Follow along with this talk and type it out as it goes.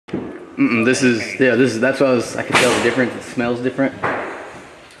This is, yeah, that's what I could tell the difference. It smells different.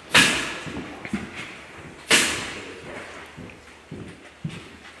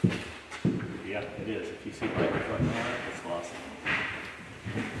 Yeah, it is. If you see like reflecting on it, it's glossy.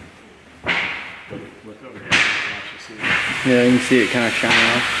 Look over here. Yeah, you can see it kind of shine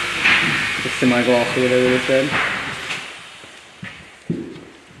off. It's semi-gloss or whatever they said.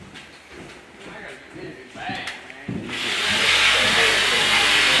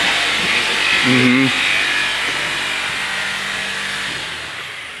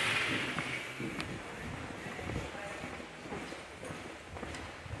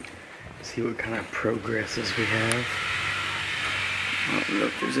 See what kind of progresses we have. I don't know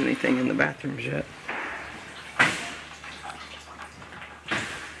if there's anything in the bathrooms yet.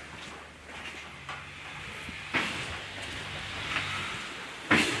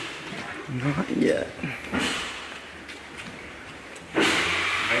 Not yet.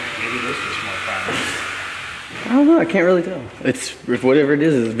 Maybe this was more fire. I don't know, I can't really tell. It's, whatever it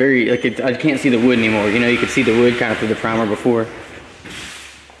is very, like, I can't see the wood anymore. You know, you could see the wood kind of through the primer before.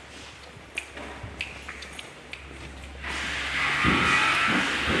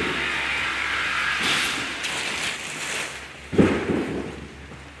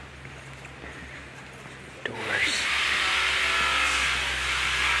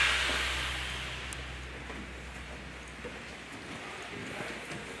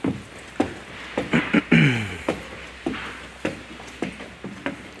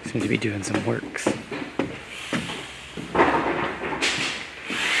 Seem to be doing some works. I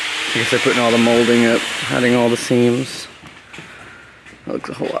guess they're putting all the molding up, hiding all the seams. That looks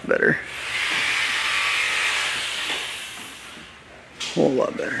a whole lot better. Whole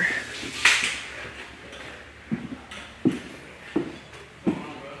lot better.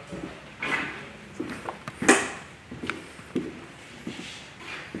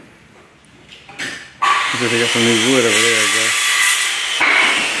 They got some new wood over there, I guess.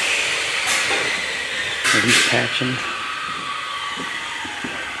 He's patching.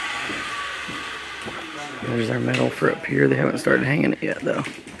 There's our metal for up here. They haven't started hanging it yet, though.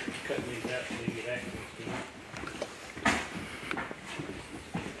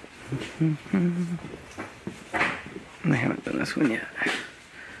 They haven't done this one yet.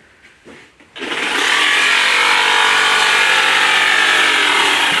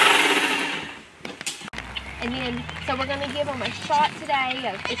 And then, so we're going to give them a shot today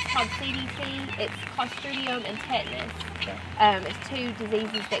of, it's called CDC, it's Clostridium and tetanus. It's two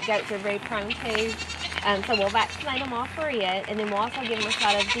diseases that goats are very prone to. So we'll vaccinate them all for it, and then we'll also give them a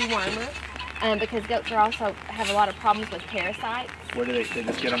shot of dewormer, because goats are also have a lot of problems with parasites. Where do they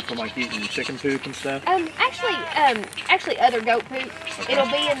just get them from, like eating chicken poop and stuff? Actually other goat poop. Okay. It'll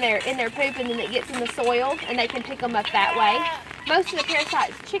be in their poop, and then it gets in the soil, and they can pick them up that way. Most of the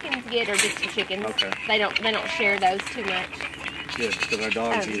parasites chickens get are just the chickens. Okay. They don't share those too much. Good, because our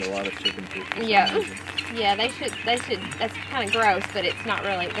dogs eat a lot of chicken poop. Yeah. Yeah, they should. That's kind of gross, but it's not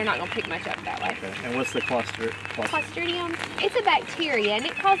really. They're not gonna pick much up that way. Okay. And what's the Clostridium? It's a bacteria, and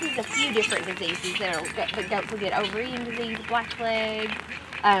it causes a few different diseases. The goats will get overeating disease, blackleg,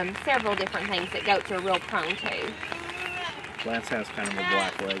 several different things that goats are real prone to. Lance has kind of a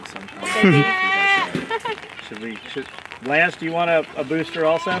black leg sometimes. Lance, do you want a booster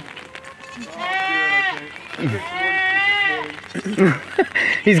also?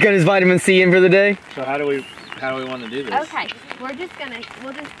 He's got his vitamin C in for the day. So how do we want to do this? Okay, we'll just catch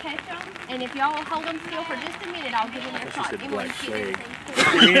them, and if y'all hold them still for just a minute, I'll give them a shot.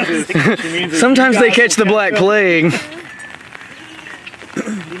 Sometimes they catch the black plague.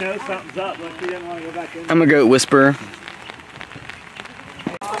 You know something's up, but we didn't want to go back in. I'm a goat whisperer.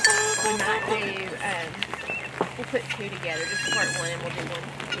 We might do, we'll put two together, just part one, and we'll do one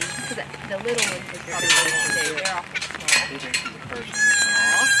piece, because the little ones we probably won't do, they're awful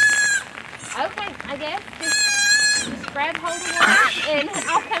small. Okay, I guess, just grab hold of one, and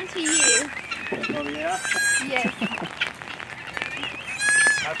I'll come to you. Oh yeah? Yes.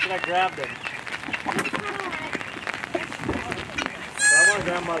 How should I grab them? I want to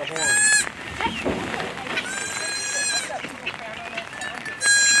grab them by the horn.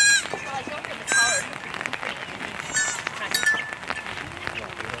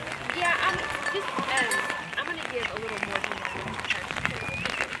 I'm going to give a little more dewormer first.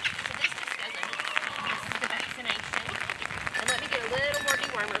 So this just doesn't, this is the vaccination. And let me get a little more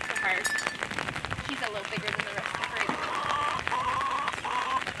dewormer for her. She's a little bigger than the rest of the group.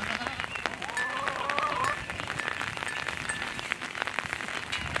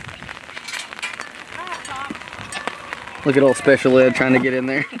 Alright, Pop. Look at old Special Ed trying to get in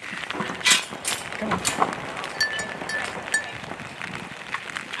there.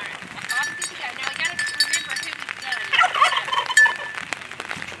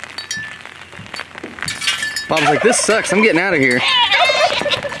 Bob's like, this sucks. I'm getting out of here.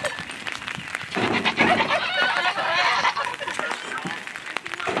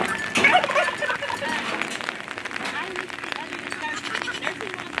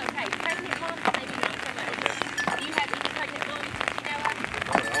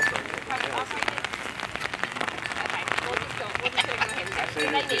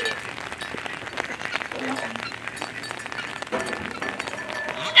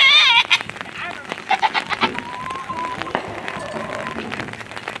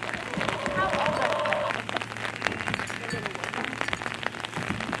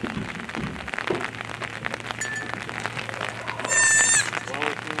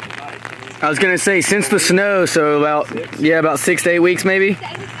 I was gonna say since the snow, so about 6 to 8 weeks maybe.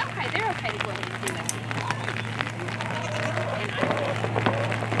 Okay, they're okay to go ahead and do that.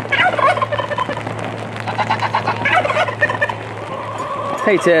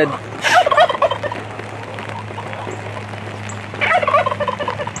 Hey Ted.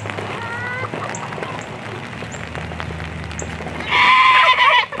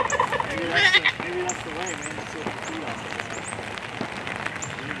 Maybe that's the way, man. To sit and feed on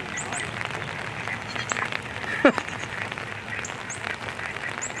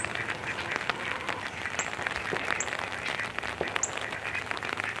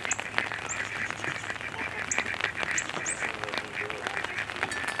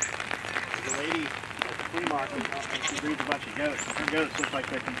the lady at the flea market, she breeds a bunch of goats. Her goats look like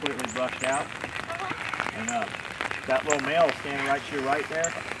they're completely brushed out. And that little male standing right to your right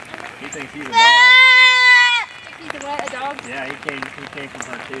there, he thinks he's a dog. He's a what? A dog? Yeah, he came from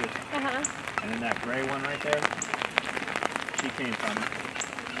her too. And then that gray one right there, she came from him.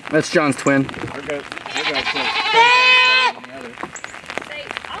 That's John's twin. Her goats look than the others.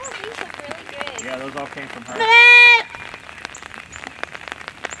 All of these look really good. Yeah, those all came from her.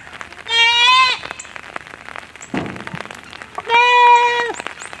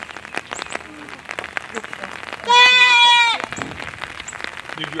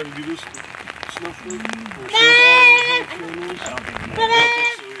 Did you ever do this snowflake? Or snowball? I don't think he I don't think so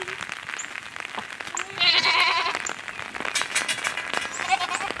either.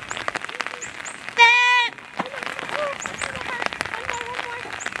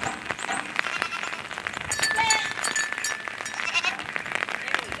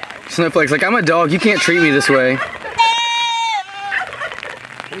 Snowflake's like, I'm a dog. You can't treat me this way.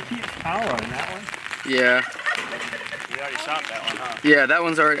 He keeps powering that one. Yeah. You already shot that one, huh? Yeah, that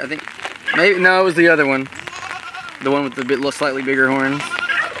one's already. I think. Maybe no, it was the other one. The one with the slightly bigger horns.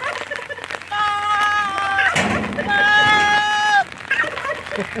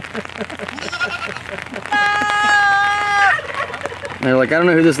 They're like, I don't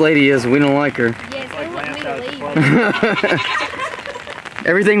know who this lady is. We don't like her. Yes, they Like want me Lance to out leave. at the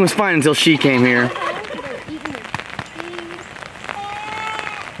Everything was fine until she came here. They're eating their food.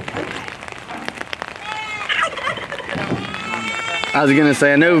 I was gonna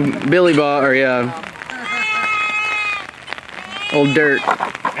say, I know Billy Bob, or yeah, old Dirt.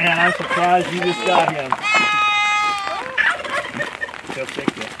 Man, I'm surprised you just got him. He'll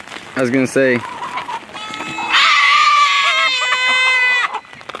kick you. I was gonna say.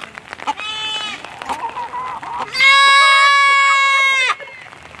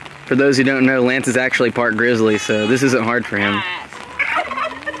 For those who don't know, Lance is actually part grizzly, so this isn't hard for him.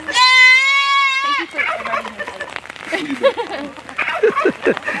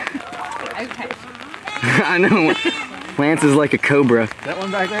 Okay. I know. Lance is like a cobra. That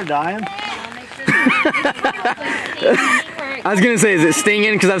one back there dying? I was gonna say, is it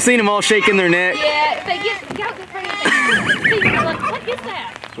stinging? Because I've seen them all shaking their neck. Yeah, if they get the pretty thing. What is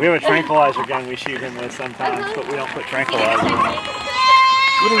that? We have a tranquilizer gun we shoot him with sometimes, but we don't put tranquilizer on.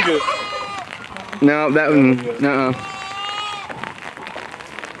 We didn't get No, that one, no.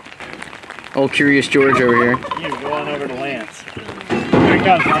 Old Curious George over here. You go on over to Lance. Here he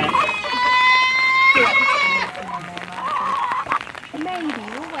comes, Lance. Maybe.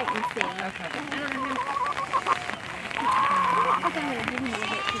 We'll wait and see. Okay. I'll go ahead and give him a little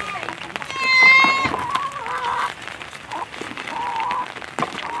bit to the baby.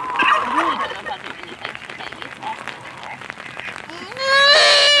 I really don't know if I'll do anything to the baby. It's awful.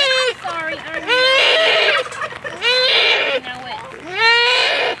 I'm sorry. I know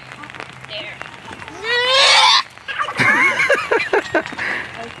it.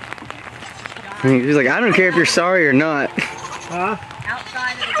 There. He's like, I don't care if you're sorry or not. Huh?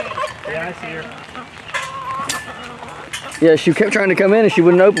 Outside of the gate. Yeah, I see her. Yeah, she kept trying to come in and she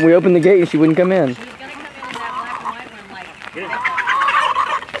wouldn't open. We opened the gate and she wouldn't come in. She's gonna come in with that black and white one later. Get it.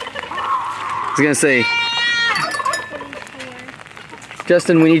 I was gonna say,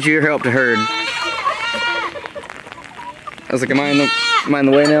 Justin, we need your help to herd. I was like, am I in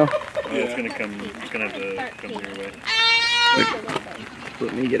the way now? Oh, it's gonna come. It's gonna have to come your way.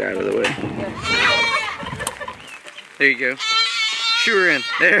 Let me get out of the way. There you go. Sure in.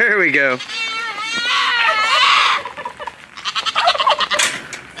 There we go.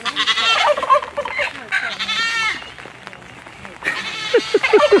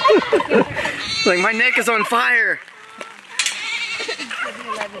 Like, my neck is on fire.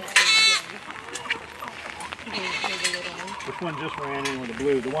 Which one just ran in with the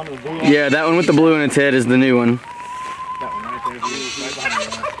blue? The one with the blue on? Yeah, that one with the blue in its head is the new one. That one right there, blue, right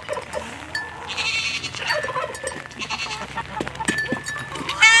behind that.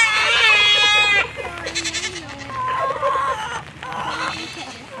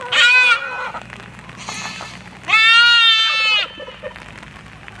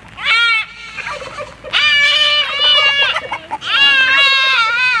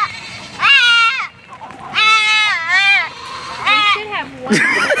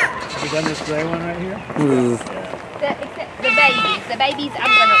 Have you done this gray one right here? The babies, I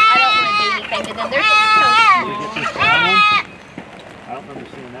don't want to do anything to them. They're just so Did you get this brown one? I don't remember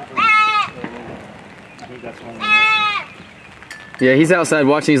seeing that one. I think that's one. Yeah, he's outside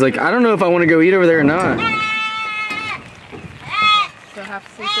watching. He's like, I don't know if I want to go eat over there or not. So have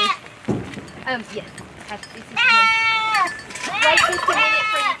to see. Yes, have to see. Wait just a minute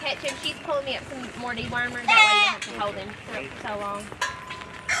for you to catch him. She's pulling me up some more dewormer. That way you don't have to hold him for so long.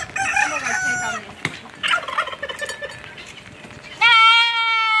 I'm gonna go check on this.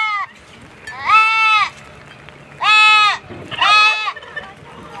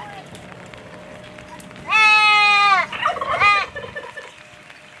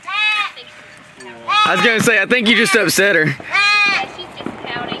 I was gonna say, I think you just upset her. Yeah, she's just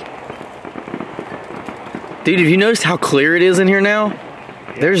pouting. Dude, have you noticed how clear it is in here now?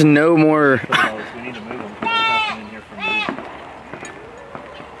 There's no more. We need to move them. There's nothing in here for moving.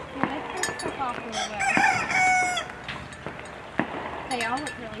 They all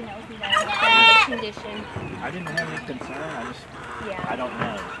look really healthy though. They're in good condition. I didn't have any concern. I Yeah. don't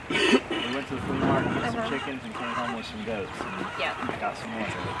know. We went to the flea market, got some chickens, and came home with some goats. And Yep. I got some more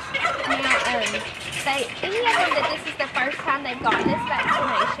goats. Now, any of them that this is the first time they've gotten this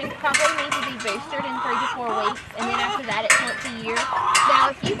vaccination probably need to be boosted in 3 to 4 weeks, and then after that it's once a year. Now,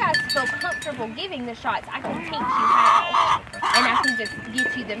 if you guys feel comfortable giving the shots, I can teach you how, and I can just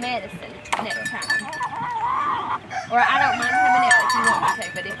get you the medicine next time. Or I don't mind coming out if you want me to,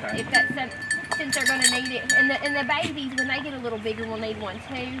 but if that's since they're going to need it, and the babies when they get a little bigger will need one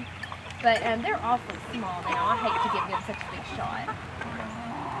too. But they're awfully small now. I hate to give them such a big shot.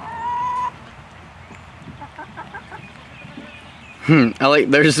 I like,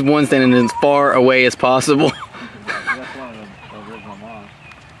 there's just one standing as far away as possible. That's one of the original moms.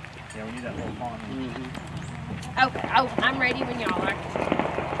 Yeah, we need that whole pond. Okay, oh, I'm ready when y'all are.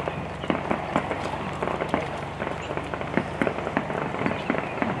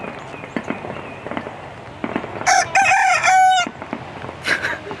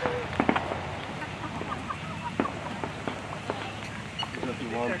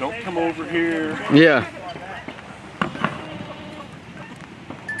 Don't come over here. Yeah.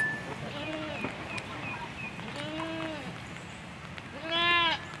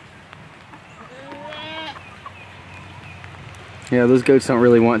 Yeah, those goats don't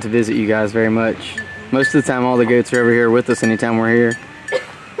really want to visit you guys very much. Most of the time, all the goats are over here with us anytime we're here. They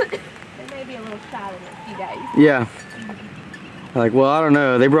may be a little shy in a few days. Yeah. Like, well, I don't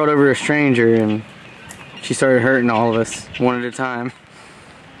know. They brought over a stranger and she started hurting all of us one at a time.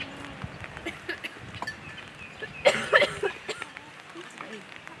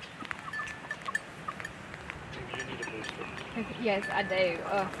 Yes, I do.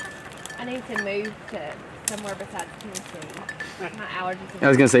 I need to move to somewhere besides Tennessee. My allergies. I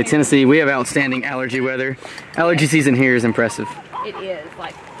was gonna say, Tennessee, we have outstanding allergy weather. Allergy season here is impressive. It is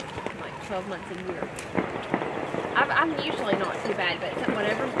like 12 months a year. I'm usually not too bad, but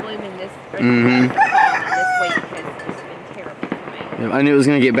whatever's blooming this week has just been terrible for me. Yeah, I knew it was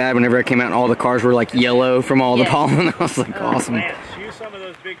gonna get bad whenever I came out and all the cars were like yellow from all the pollen. I was like, awesome. Lance, shoo some of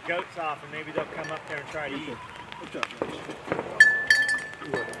those big goats off and maybe they'll come up there and try to eat.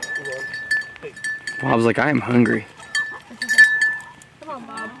 Well, I was like, I am hungry. Come on,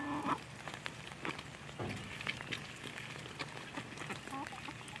 Bob.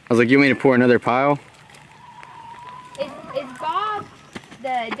 I was like, you want me to pour another pile? Is Bob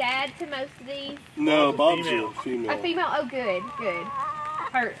the dad to most of these? No, Bob's female. a female. A female? Oh, good, good.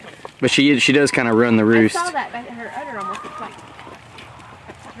 Her. But she does kind of run the roost. I saw that, but her udder almost looks like.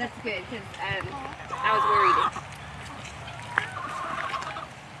 That's good, because I was worried.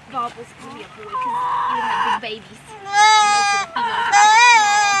 Bobbles can be a boy because he would have big babies. Most of the females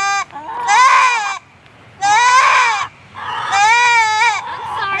are I'm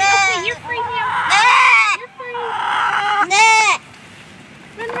sorry. Okay, you're free now. You're free.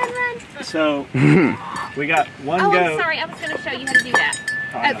 Run, run, run. So we got one Oh, goat. I'm sorry. I was going to show you how to do that.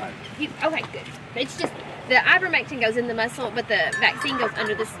 Okay, good. It's just the ivermectin goes in the muscle, but the vaccine goes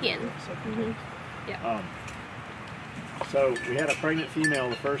under the skin. So we had a pregnant female,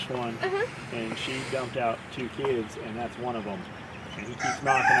 the first one, and she dumped out 2 kids, and that's one of them. And he keeps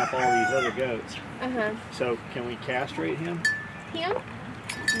knocking up all these other goats. So can we castrate him? Him?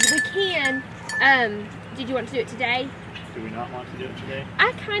 We can. Did you want to do it today? Do we not want to do it today?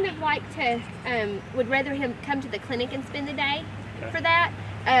 I kind of like to, would rather him come to the clinic and spend the day for that.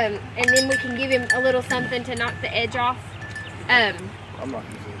 And then we can give him a little something to knock the edge off. I'm not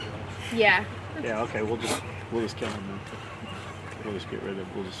using it. Yeah. Yeah. Okay. We'll just kill him then. We'll just get rid of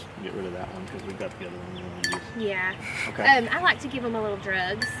that one because we've got the other one we want to use. Yeah. Okay. I like to give him a little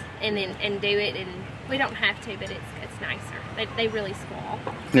drugs and then do it, and we don't have to, but it's nicer. They really squall.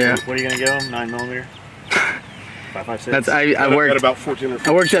 Yeah. What are you gonna give him? 9mm? 5.56. That's I At worked. about 14 or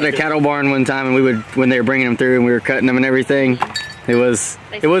 15. I worked at a cattle barn one time, and we would, when they were bringing them through and we were cutting them and everything, it was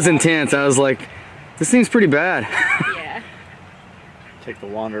intense. I was like, this seems pretty bad. Yeah. Take the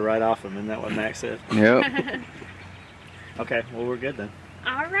wander right off him, isn't that what Max said? Yep. Okay, well we're good then.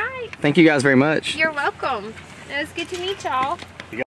 All right. Thank you guys very much. You're welcome. It was good to meet y'all.